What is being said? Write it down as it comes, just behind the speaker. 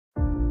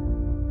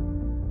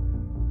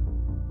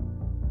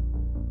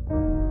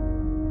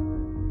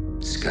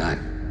Scott,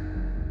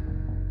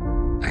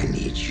 I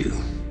need you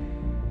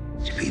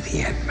to be the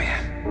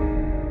Ant-Man.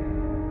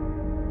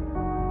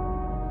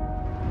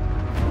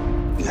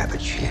 You have a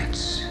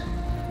chance.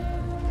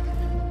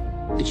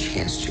 The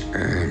chance to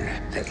earn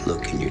that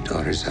look in your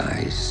daughter's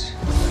eyes.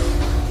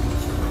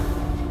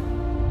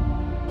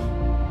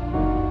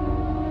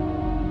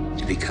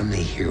 To become the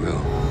hero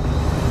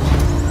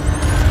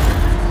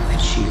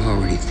that she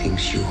already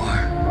thinks you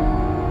are.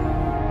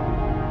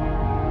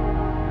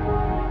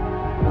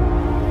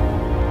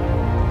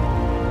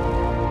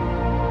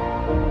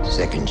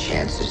 Second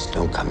chances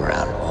don't come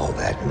around all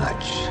that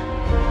much.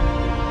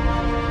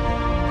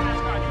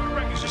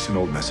 Is this an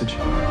old message?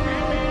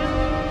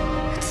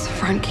 It's the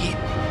front gate.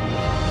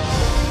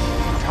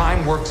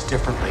 Time works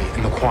differently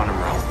in the quantum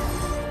realm.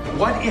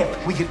 What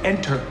if we could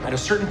enter at a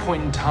certain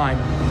point in time,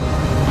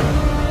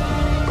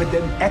 but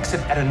then exit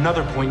at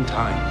another point in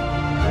time?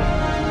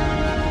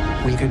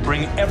 We could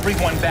bring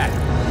everyone back.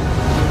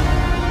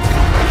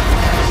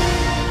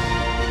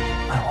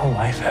 My whole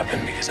life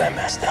happened because I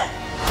messed up.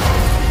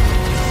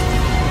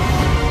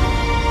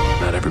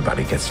 Not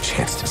everybody gets a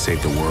chance to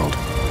save the world.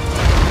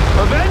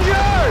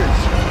 Avengers!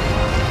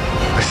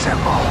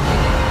 Assemble.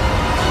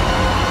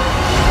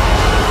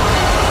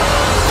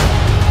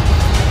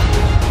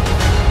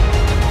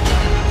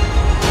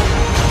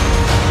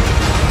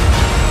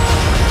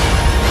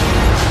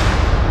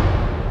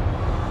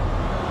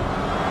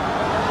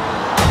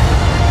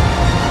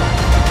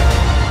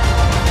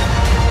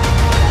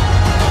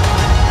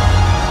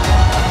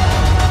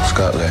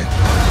 Scott Lang.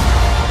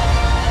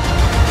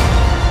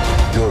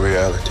 Your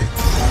reality.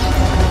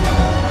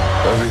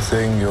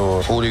 Everything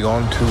you're holding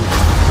on to,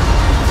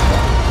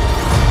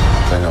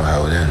 I know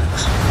how it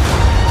ends.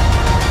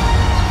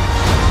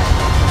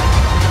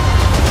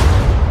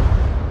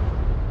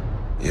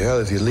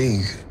 Reality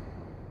League,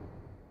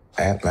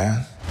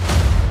 Ant-Man.